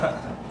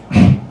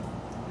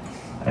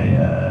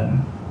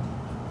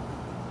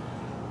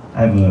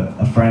I have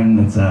a friend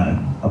that's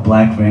a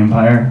black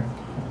vampire.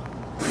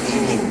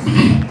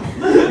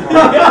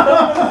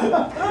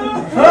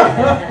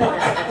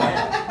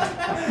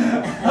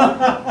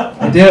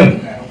 I do.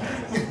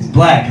 He's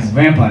black, he's a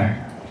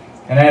vampire.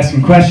 Gotta ask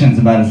him questions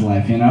about his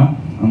life, you know?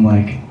 I'm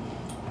like,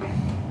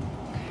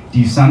 do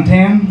you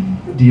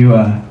suntan? Do you,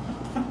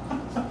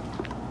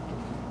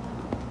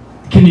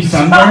 can you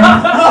sunburn?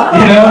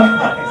 You know?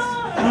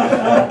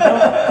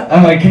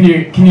 I'm like,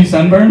 can you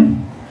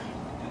sunburn?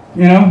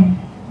 You know?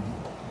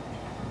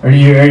 Are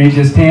you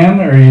just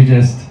tan, or are you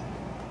just,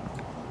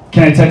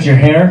 can I touch your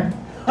hair?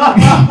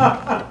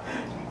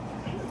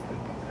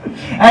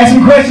 Ask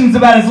him questions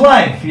about his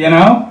life, you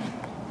know?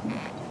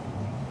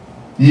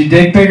 Is your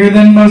dick bigger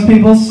than most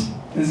people's?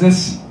 He's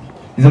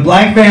a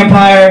black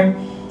vampire.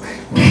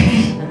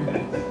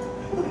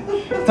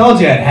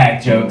 Told you I had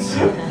hack jokes.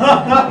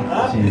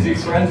 Is he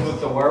friends with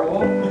the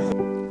werewolf?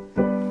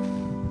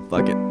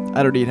 Fuck it.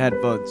 I don't need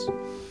headphones.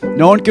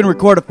 No one can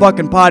record a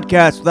fucking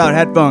podcast without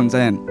headphones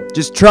in.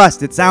 Just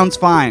trust, it sounds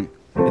fine.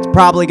 It's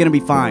probably gonna be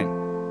fine.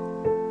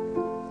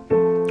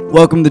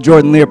 Welcome to the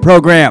Jordan Lear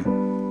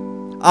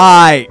program.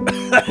 I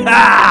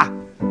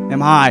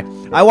am high.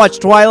 I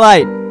watched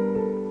Twilight.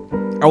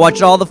 I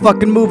watched all the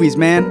fucking movies,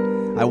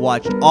 man. I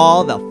watched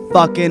all the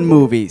fucking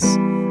movies.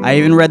 I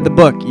even read the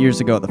book years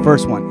ago, the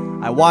first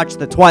one. I watched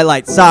the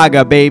Twilight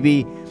Saga,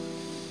 baby.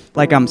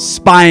 Like I'm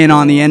spying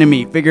on the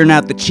enemy, figuring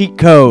out the cheat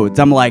codes.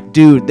 I'm like,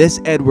 dude, this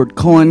Edward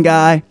Cullen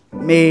guy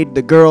made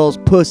the girls'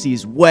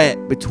 pussies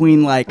wet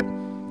between like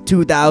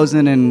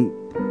 2000 and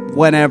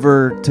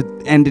whenever to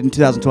end in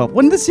 2012.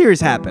 When did the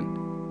series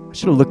happen? I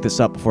should have looked this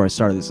up before I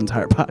started this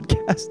entire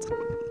podcast.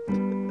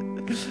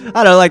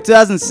 I don't know, like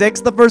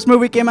 2006 the first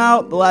movie came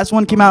out. The last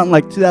one came out in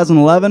like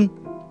 2011.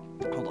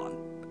 Hold on.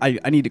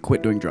 I need to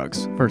quit doing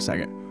drugs for a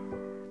second.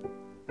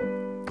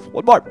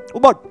 One more.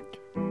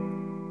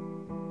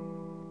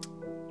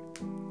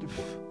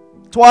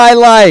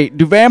 Twilight.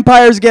 Do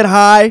vampires get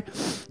high?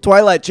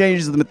 Twilight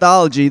changes the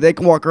mythology. They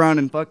can walk around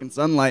in fucking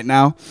sunlight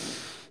now.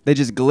 They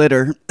just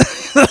glitter.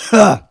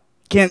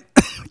 Can't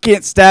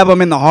stab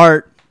them in the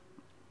heart.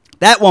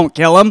 That won't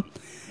kill them.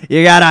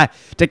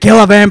 To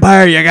kill a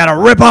vampire, you gotta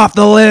rip off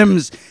the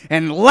limbs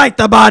and light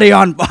the body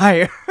on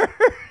fire.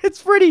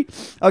 It's pretty.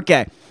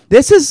 Okay,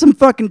 this is some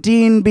fucking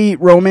teen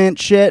beat romance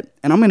shit,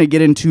 and I'm gonna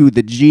get into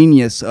the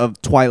genius of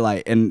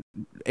Twilight and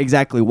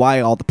exactly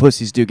why all the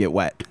pussies do get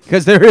wet.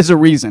 Because there is a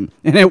reason,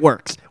 and it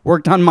works.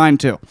 Worked on mine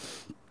too.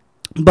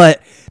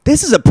 But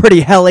this is a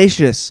pretty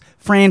hellacious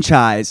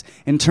franchise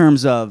in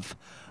terms of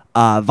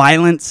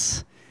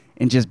violence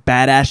and just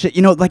badass shit.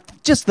 You know,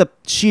 like just the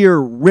sheer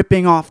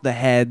ripping off the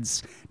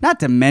heads. Not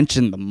to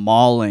mention the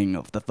mauling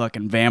of the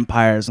fucking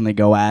vampires when they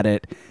go at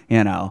it,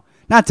 you know.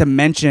 Not to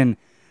mention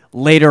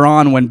later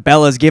on when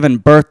Bella's giving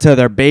birth to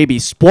their baby.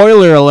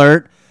 Spoiler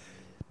alert.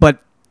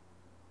 But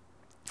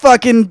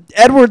fucking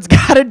Edward's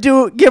got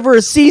to give her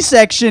a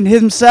C-section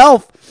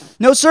himself.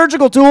 No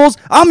surgical tools.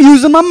 I'm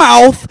using my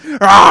mouth.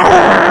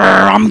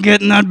 I'm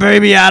getting that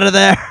baby out of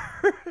there.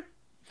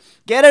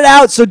 Get it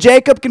out so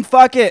Jacob can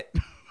fuck it.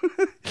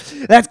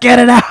 Let's get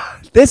it out.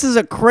 This is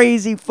a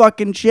crazy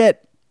fucking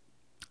shit.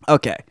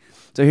 Okay,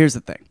 so here's the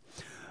thing.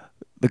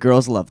 The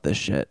girls love this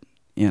shit,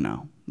 you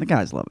know. The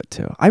guys love it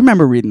too. I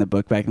remember reading the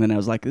book back then. I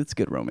was like, it's a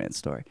good romance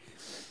story.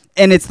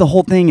 And it's the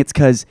whole thing. It's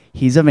because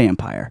he's a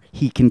vampire.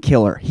 He can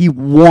kill her. He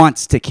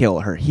wants to kill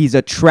her. He's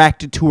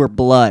attracted to her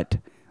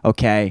blood,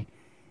 okay?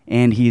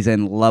 And he's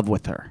in love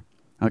with her,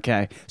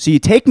 okay? So you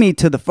take me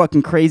to the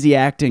fucking crazy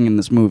acting in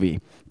this movie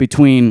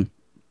between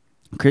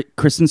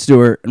Kristen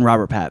Stewart and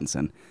Robert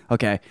Pattinson,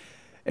 okay?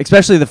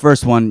 Especially the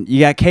first one. You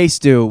got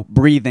K-Stu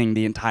breathing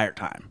the entire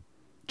time.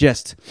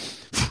 Just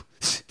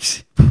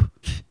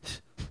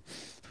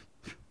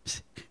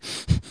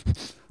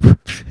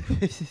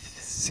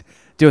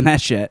doing that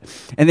shit.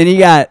 And then you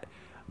got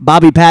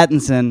Bobby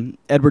Pattinson,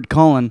 Edward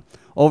Cullen,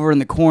 over in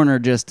the corner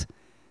just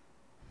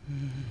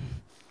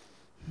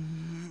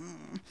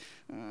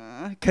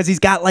because he's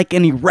got like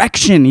an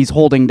erection he's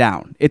holding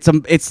down. It's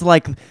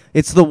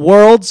the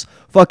world's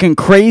fucking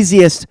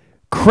craziest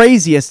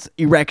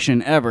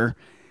erection ever.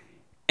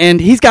 And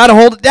he's got to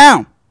hold it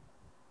down.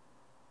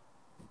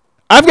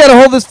 I've got to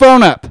hold this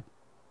phone up.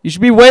 You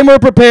should be way more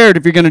prepared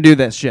if you're going to do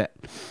this shit.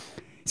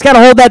 He's got to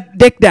hold that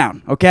dick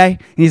down, okay?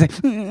 And he's like,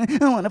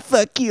 I want to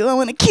fuck you. I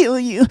want to kill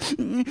you.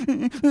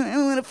 I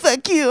want to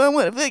fuck you. I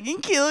want to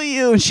fucking kill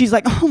you. And she's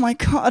like, oh, my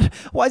God.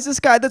 Why is this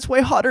guy that's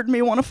way hotter than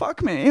me want to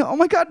fuck me? Oh,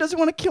 my God. Does he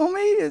want to kill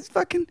me? It's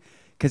fucking...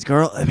 Because,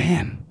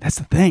 man, that's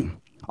the thing.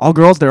 All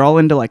girls, they're all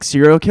into, like,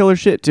 serial killer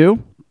shit,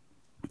 too.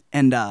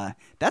 And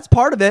that's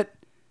part of it.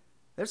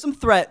 There's some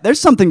threat. There's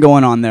something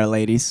going on there,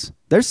 ladies.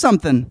 There's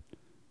something.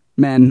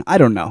 Men, I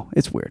don't know.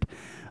 It's weird.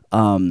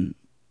 So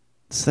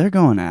they're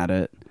going at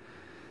it.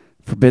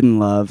 Forbidden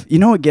love. You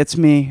know what gets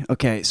me?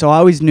 Okay, so I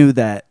always knew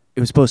that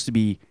it was supposed to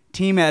be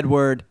Team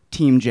Edward,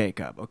 Team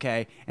Jacob,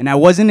 okay? And I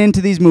wasn't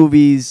into these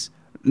movies,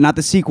 not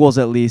the sequels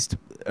at least,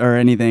 or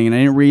anything, and I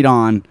didn't read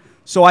on.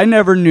 So I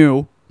never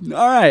knew.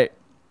 All right.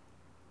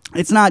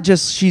 it's not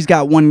just she's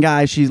got one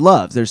guy she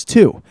loves. There's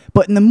two.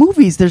 But in the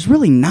movies, there's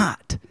really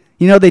not.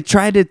 You know, they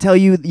try to tell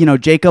you, you know,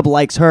 Jacob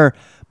likes her.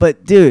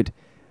 But, dude,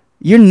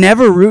 you're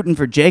never rooting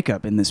for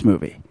Jacob in this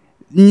movie.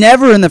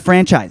 Never in the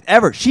franchise.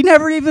 Ever. She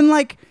never even,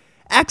 like,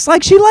 acts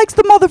like she likes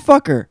the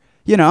motherfucker.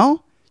 You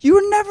know? You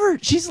were never...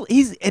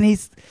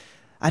 He's...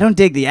 I don't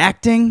dig the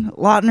acting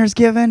Lautner's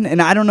given.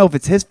 And I don't know if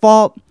it's his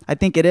fault. I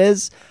think it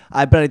is.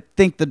 But I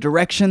think the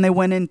direction they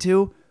went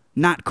into,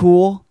 not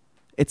cool.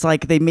 It's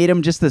like they made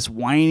him just this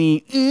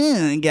whiny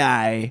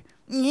guy.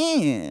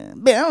 Yeah,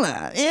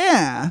 Bella,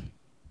 yeah.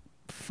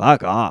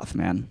 Fuck off,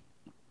 man.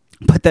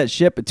 But that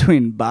shit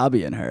between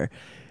Bobby and her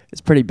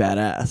is pretty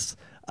badass.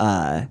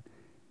 Yeah,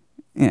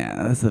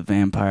 that's the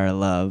vampire I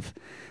love.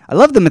 I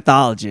love the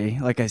mythology,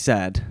 like I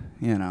said.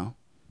 You know,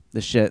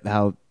 the shit,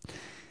 how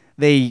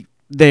they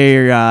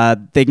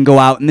can go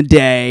out in the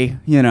day,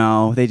 you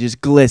know, they just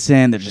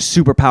glisten, they're just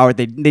super powered,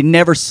 they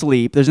never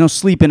sleep, there's no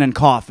sleeping in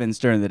coffins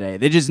during the day,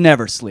 they just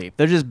never sleep,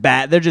 they're just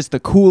they're just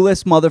the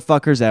coolest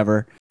motherfuckers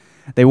ever.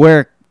 They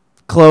wear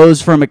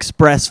clothes from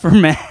Express for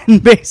Men,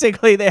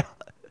 basically.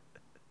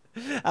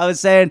 I was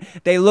saying,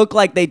 they look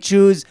like they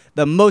choose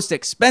the most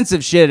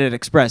expensive shit at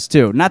Express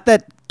too, not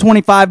that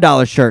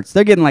 $25 shirts,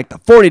 they're getting like the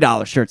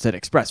 $40 shirts at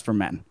Express for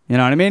Men, you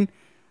know what I mean,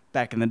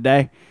 back in the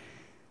day.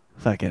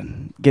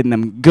 Fucking getting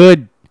them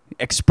good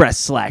Express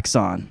slacks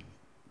on.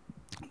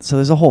 So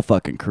there's a whole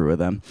fucking crew of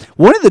them.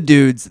 One of the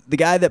dudes, the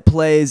guy that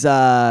plays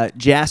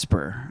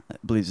Jasper, I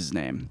believe is his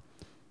name,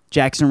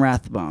 Jackson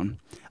Rathbone.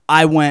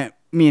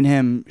 Me and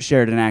him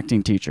shared an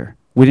acting teacher.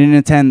 We didn't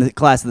attend the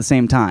class at the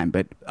same time,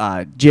 but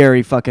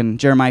Jeremiah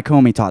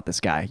Comey taught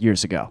this guy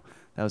years ago.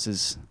 That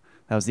was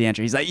the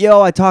entry. He's like,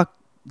 yo, I taught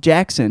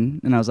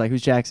Jackson. And I was like,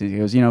 who's Jackson? He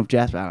goes, you know,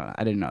 Jasper. I don't know.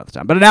 I didn't know at the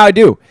time. But now I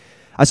do.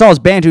 I saw his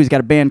band too. He's got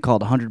a band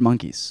called 100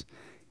 Monkeys.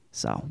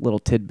 So, little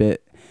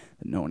tidbit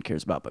that no one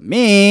cares about but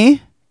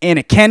me.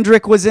 Anna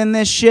Kendrick was in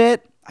this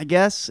shit, I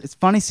guess. It's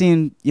funny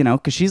seeing, you know,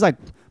 because she's like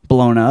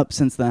blown up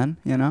since then,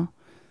 you know.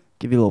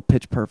 Give you a little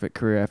Pitch Perfect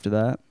career after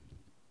that.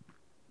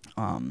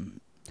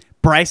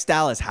 Bryce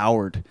Dallas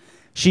Howard.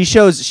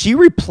 She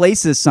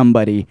replaces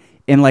somebody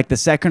in like the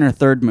second or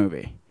third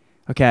movie.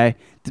 Okay?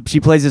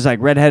 She plays this like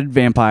redheaded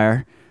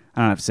vampire.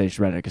 I don't have to say she's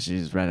redheaded because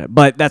she's redheaded.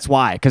 But that's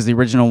why, because the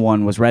original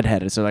one was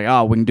redheaded. So like,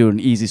 oh, we can do an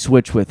easy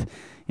switch with,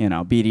 you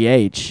know,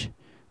 BDH.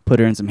 Put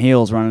her in some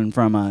heels running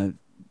from a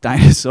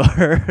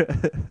dinosaur.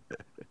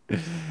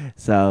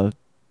 So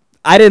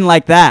I didn't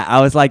like that.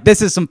 I was like,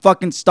 this is some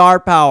fucking star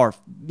power.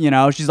 You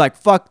know, she's like,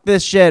 fuck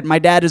this shit. My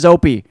dad is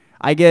Opie.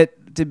 I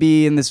get to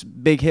be in this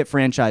big hit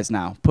franchise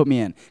now. Put me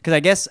in. Because I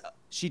guess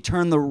she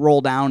turned the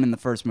role down in the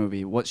first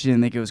movie. She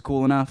didn't think it was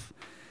cool enough.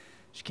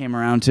 She came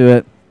around to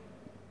it.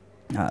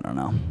 I don't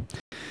know.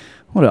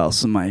 What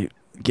else am I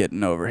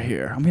getting over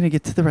here? I'm going to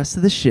get to the rest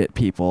of the shit,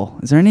 people.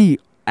 Is there any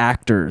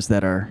actors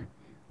that are,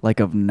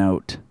 like, of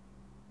note?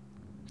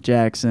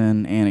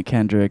 Jackson, Anna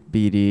Kendrick,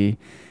 BD,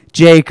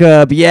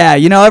 Jacob. Yeah,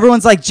 you know,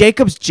 everyone's like,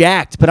 Jacob's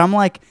jacked. But I'm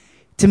like,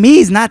 to me,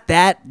 he's not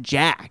that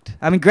jacked.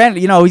 I mean,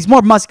 granted, you know, he's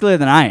more muscular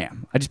than I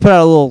am. I just put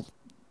out a little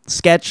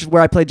sketch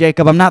where I play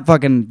Jacob. I'm not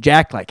fucking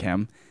jacked like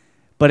him.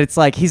 But it's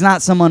like, he's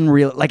not someone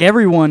real. Like,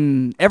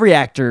 every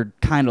actor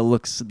kind of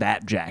looks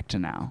that jacked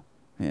now.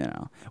 You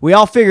know, we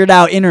all figured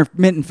out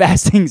intermittent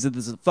fasting is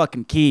the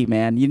fucking key,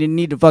 man. You didn't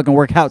need to fucking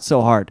work out so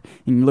hard.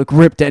 You look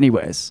ripped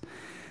anyways.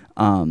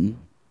 All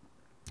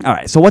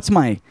right, so what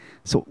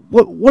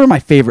are my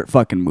favorite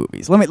fucking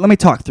movies? Let me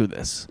talk through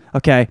this,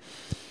 okay?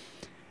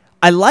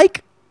 I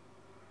like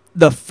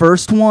the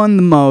first one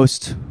the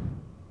most,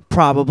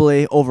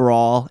 probably,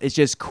 overall. It's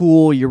just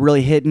cool. You're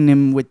really hitting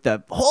him with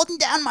the holding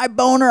down my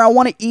boner. I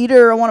want to eat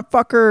her. I want to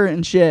fuck her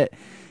and shit.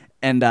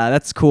 And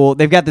that's cool.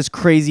 They've got this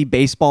crazy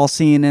baseball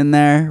scene in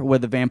there where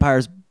the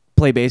vampires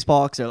play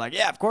baseball because they're like,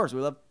 yeah, of course,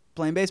 we love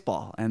playing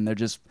baseball. And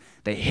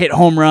they hit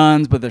home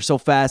runs, but they're so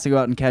fast to go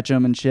out and catch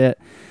them and shit.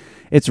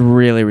 It's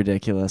really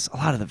ridiculous. A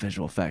lot of the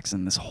visual effects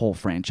in this whole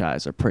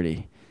franchise are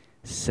pretty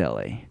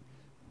silly.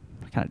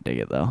 I kind of dig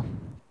it, though.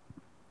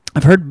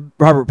 I've heard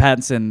Robert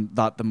Pattinson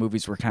thought the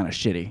movies were kind of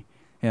shitty,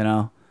 you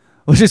know?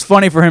 Which is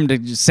funny for him to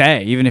just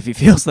say, even if he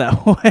feels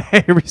that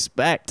way.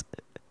 Respect.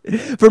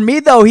 For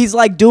me, though, he's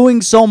like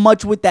doing so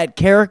much with that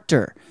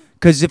character.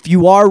 Because if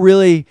you are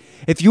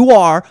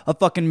a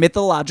fucking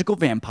mythological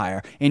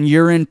vampire and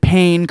you're in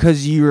pain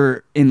because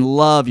you're in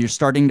love, you're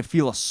starting to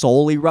feel a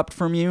soul erupt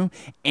from you,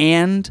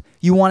 and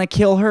you want to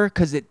kill her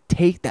because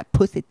that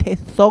pussy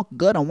tastes so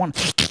good, I want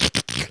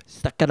to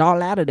suck it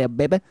all out of there,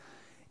 baby.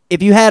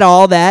 If you had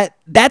all that,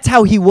 that's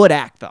how he would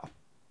act, though.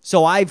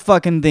 So I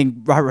fucking think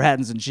Robert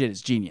Pattinson shit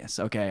is genius,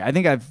 okay? I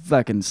think I've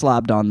fucking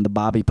slobbed on the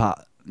Bobby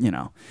pot, you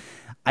know.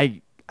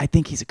 I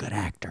think he's a good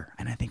actor,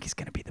 and I think he's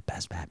going to be the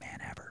best Batman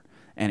ever.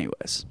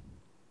 Anyways,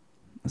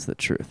 that's the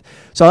truth.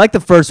 So I like the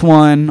first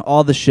one,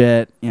 all the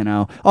shit, you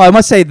know. Oh, I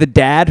must say the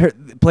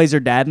dad plays her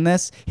dad in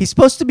this. He's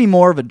supposed to be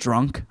more of a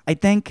drunk, I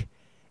think.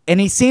 And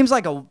he seems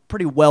like a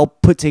pretty well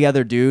put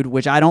together dude,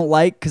 which I don't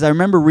like because I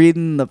remember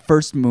reading the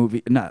first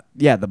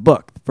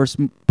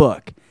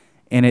book,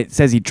 and it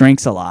says he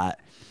drinks a lot.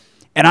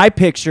 And I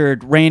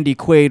pictured Randy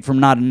Quaid from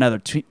Not Another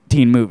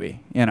Teen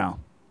Movie, you know.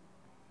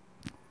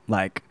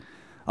 Like,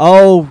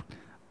 oh,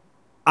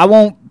 I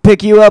won't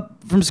pick you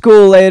up from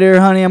school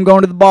later, honey. I'm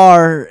going to the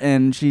bar.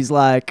 And she's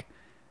like,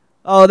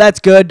 oh, that's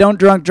good. Don't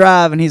drunk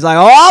drive. And he's like,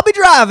 oh, I'll be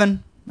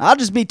driving. I'll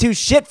just be too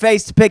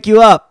shit-faced to pick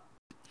you up.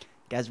 You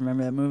guys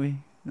remember that movie?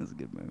 That was a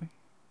good movie.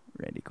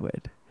 Randy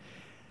Quaid.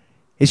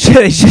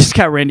 It's just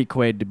got Randy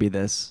Quaid to be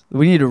this.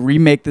 We need to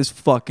remake this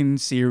fucking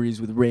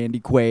series with Randy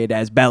Quaid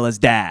as Bella's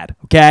dad,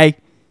 okay?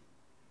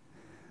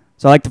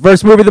 So I like the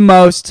first movie the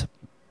most.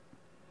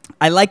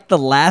 I like the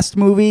last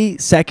movie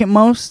second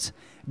most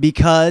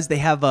because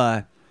they've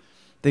got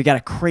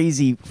a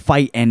crazy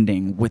fight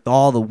ending with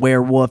all the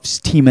werewolves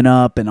teaming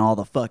up and all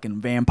the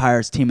fucking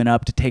vampires teaming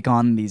up to take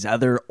on these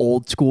other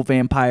old school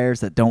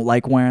vampires that don't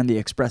like wearing the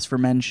Express for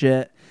Men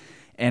shit.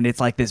 And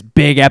it's like this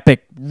big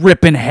epic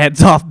ripping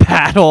heads off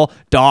battle,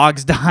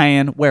 dogs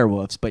dying,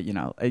 werewolves, but you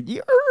know,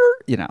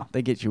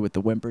 they get you with the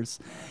whimpers.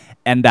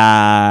 And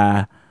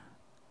but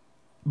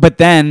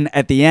then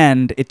at the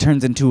end, it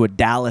turns into a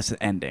Dallas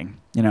ending.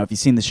 You know, if you've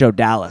seen the show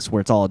Dallas, where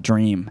it's all a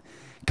dream,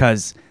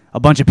 because a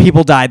bunch of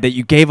people died that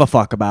you gave a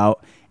fuck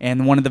about,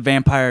 and one of the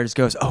vampires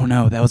goes, "Oh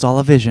no, that was all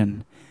a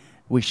vision.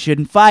 We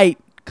shouldn't fight."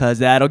 Because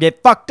that'll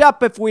get fucked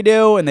up if we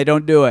do, and they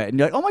don't do it. And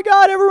you're like, oh my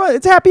God, everyone,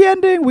 it's a happy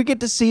ending. We get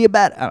to see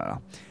about it. I don't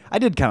know. I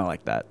did kind of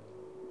like that.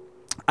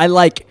 I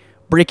like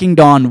Breaking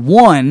Dawn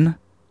 1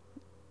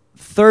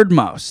 third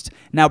most.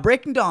 Now,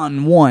 Breaking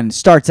Dawn 1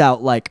 starts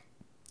out like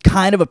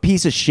kind of a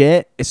piece of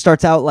shit. It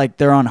starts out like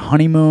they're on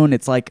honeymoon.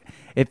 It's like,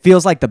 it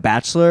feels like The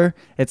Bachelor.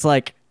 It's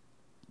like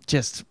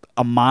just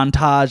a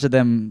montage of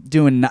them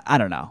doing, I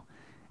don't know.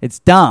 It's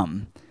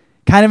dumb.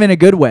 Kind of in a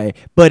good way.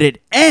 But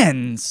it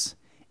ends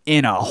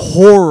in a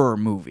horror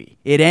movie.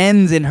 It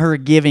ends in her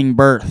giving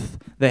birth.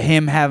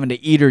 Him having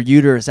to eat her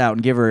uterus out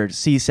and give her a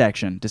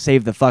C-section to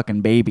save the fucking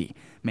baby,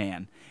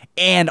 man.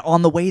 And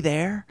on the way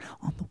there,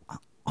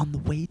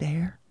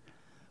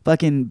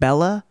 fucking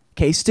Bella,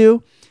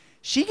 K-Stu,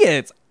 she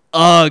gets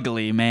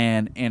ugly,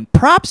 man. And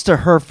props to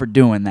her for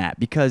doing that,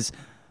 because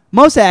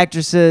most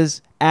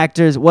actors,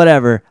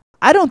 whatever,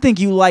 I don't think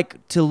you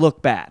like to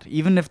look bad.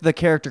 Even if the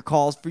character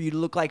calls for you to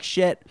look like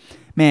shit.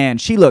 Man,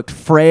 she looked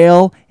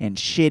frail and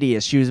shitty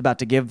as she was about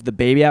to give the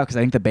baby out, because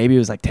I think the baby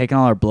was like taking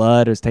all her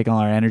blood, it was taking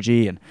all her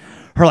energy, and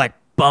her like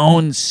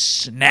bones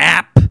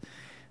snap,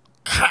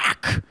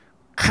 crack,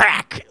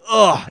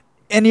 ugh.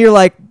 And you're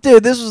like,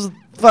 dude, this was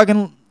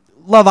fucking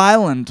Love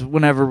Island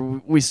whenever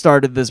we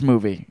started this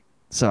movie.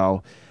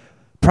 So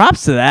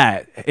props to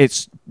that.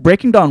 It's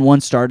Breaking Dawn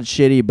 1 started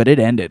shitty, but it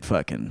ended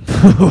fucking.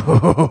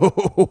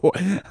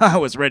 I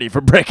was ready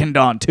for Breaking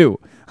Dawn 2.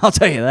 I'll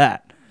tell you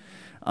that.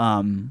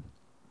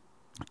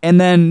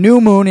 And then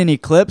New Moon and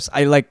Eclipse,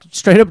 I like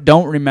straight up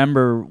don't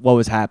remember what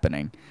was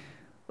happening.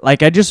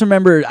 Like I just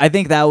remember, I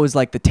think that was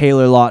like the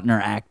Taylor Lautner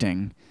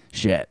acting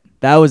shit.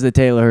 That was the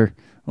Taylor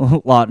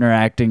Lautner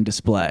acting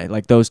display.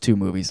 Like those two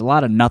movies. A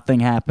lot of nothing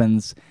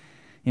happens.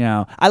 You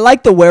know, I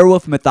like the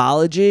werewolf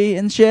mythology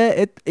and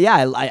shit.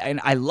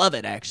 I love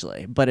it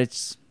actually, but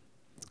it's,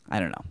 I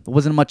don't know. There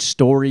wasn't much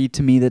story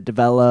to me that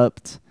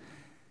developed.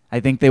 I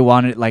think they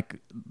wanted, like,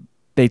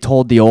 they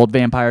told the old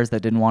vampires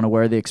that didn't want to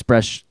wear the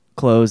Express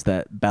clothes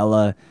that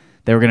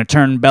they were going to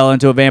turn Bella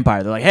into a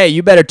vampire. They're like, hey,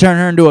 you better turn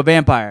her into a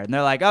vampire. And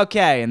they're like,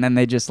 okay. And then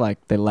they just,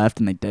 like, they left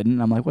and they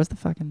didn't. I'm like, what's the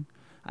fucking,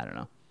 I don't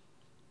know.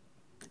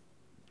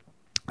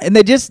 And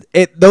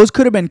those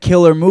could have been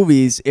killer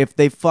movies if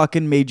they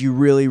fucking made you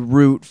really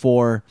root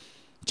for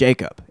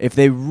Jacob. If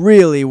they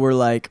really were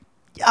like,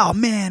 oh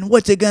man,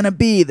 what's it gonna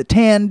be? The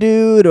tan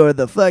dude or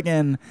the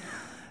fucking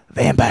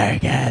vampire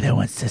guy that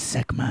wants to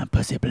suck my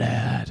pussy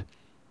blood?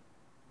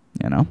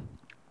 You know?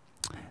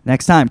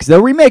 Next time, because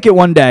they'll remake it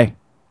one day.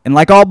 And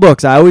like all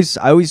books, I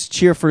always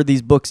cheer for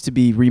these books to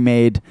be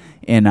remade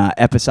in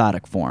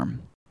episodic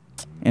form.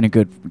 In a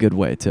good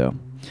way, too.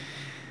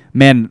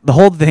 Man, the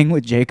whole thing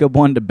with Jacob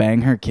wanting to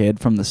bang her kid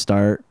from the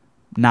start,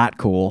 not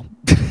cool.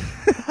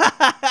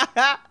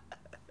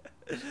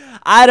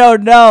 I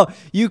don't know.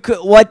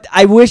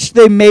 I wish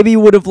they maybe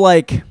would have,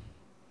 like,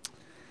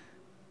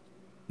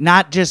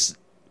 not just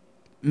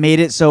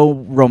made it so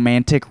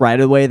romantic right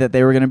away that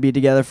they were going to be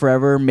together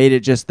forever. Made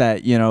it just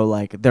that, you know,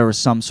 like, there was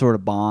some sort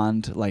of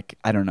bond. Like,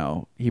 I don't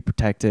know, he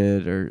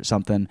protected or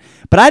something.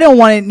 But I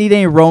don't need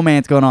any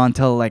romance going on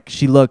until, like,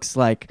 she looks,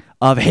 like,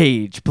 of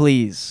age,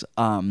 please.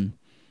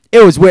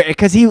 It was weird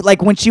because he,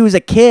 like, when she was a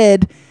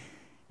kid,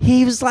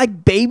 he was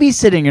like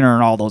babysitting her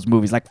in all those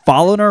movies, like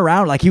following her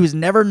around, like he was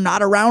never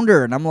not around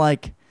her. And I'm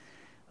like,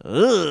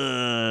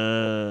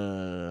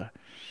 ugh.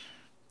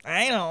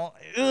 I don't.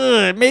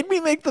 Ugh. It made me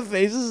make the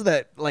faces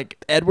that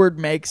like Edward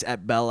makes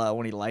at Bella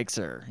when he likes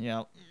her. You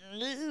know,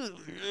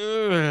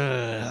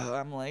 ugh.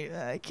 I'm like,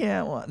 I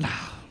can't.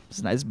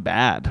 It's nice,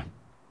 bad.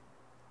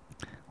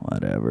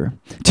 Whatever.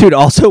 Dude,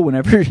 also,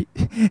 whenever he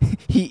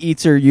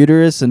eats her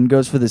uterus and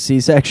goes for the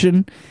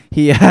C-section,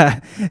 he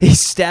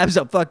stabs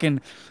a fucking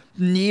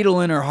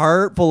needle in her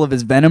heart full of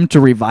his venom to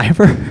revive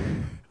her.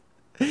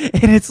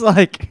 And it's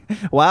like,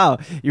 wow,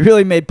 you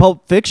really made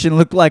Pulp Fiction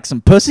look like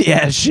some pussy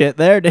ass shit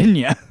there, didn't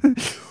you?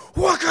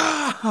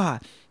 Waka!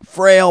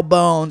 Frail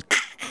bones,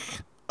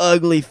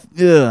 ugly.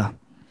 Ugh.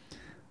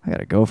 I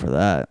gotta go for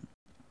that.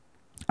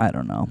 I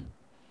don't know.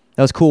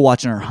 That was cool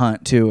watching her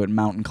hunt too and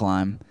mountain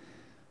climb.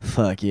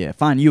 Fuck yeah.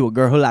 Find you a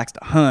girl who likes to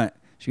hunt.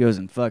 She goes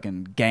and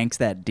fucking ganks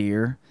that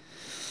deer.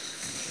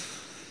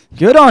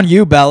 Good on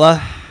you,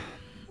 Bella.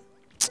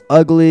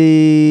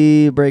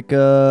 Ugly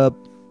breakup.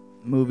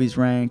 Movies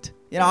ranked.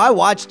 You know, I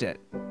watched it.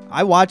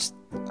 I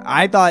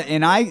thought, you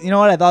know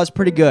what? I thought it was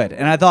pretty good.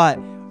 And I thought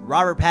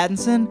Robert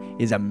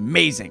Pattinson is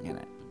amazing in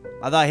it.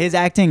 I thought his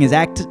acting is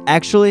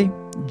actually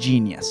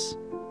genius.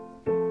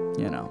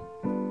 You know,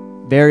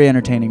 very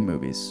entertaining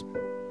movies.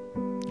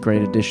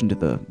 Great addition to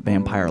the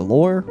vampire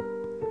lore.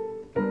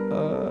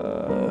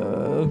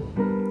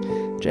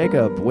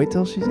 Jacob, wait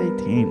till she's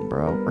 18,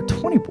 bro. Or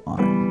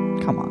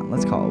 21. Come on,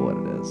 let's call it what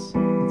it is.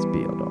 Let's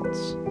be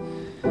adults.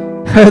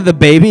 The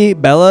baby,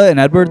 Bella and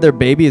Edward, their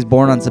baby is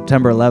born on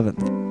September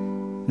 11th.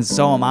 And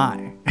so am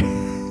I.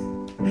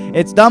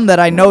 It's dumb that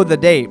I know the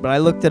date, but I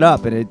looked it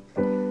up and it,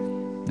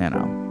 you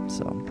know,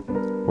 so.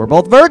 We're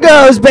both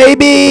Virgos,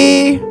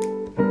 baby!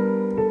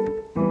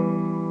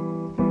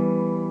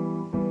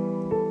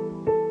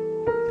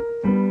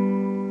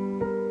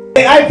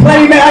 I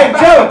have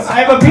jokes.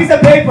 I have a piece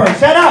of paper.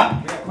 Shut up.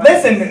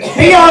 Listen,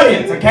 be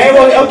audience, okay?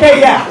 Well, okay,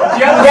 yeah.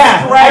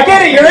 I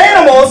get it. You're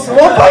animals.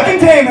 We'll fucking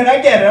tame it. I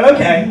get it.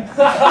 Okay.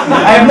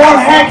 I have more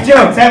hack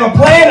jokes. I have a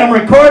plan. I'm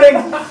recording.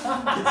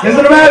 This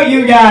isn't about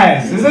you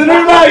guys. This isn't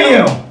about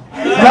you.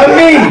 It's about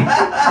me.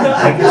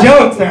 I have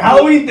jokes. They're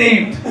Halloween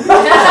themed.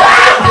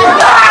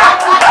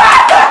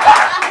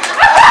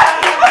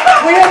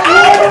 We have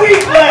 1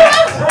 week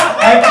left.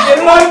 I have to get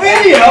it on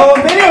video.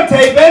 I'm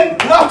videotaping.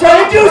 I'm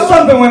trying to do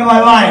something with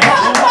my life.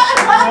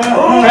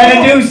 I'm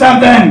trying to do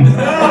something.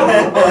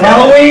 It's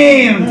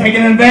Halloween. I'm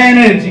taking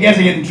advantage. You guys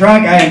are getting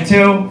drunk. I am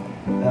too.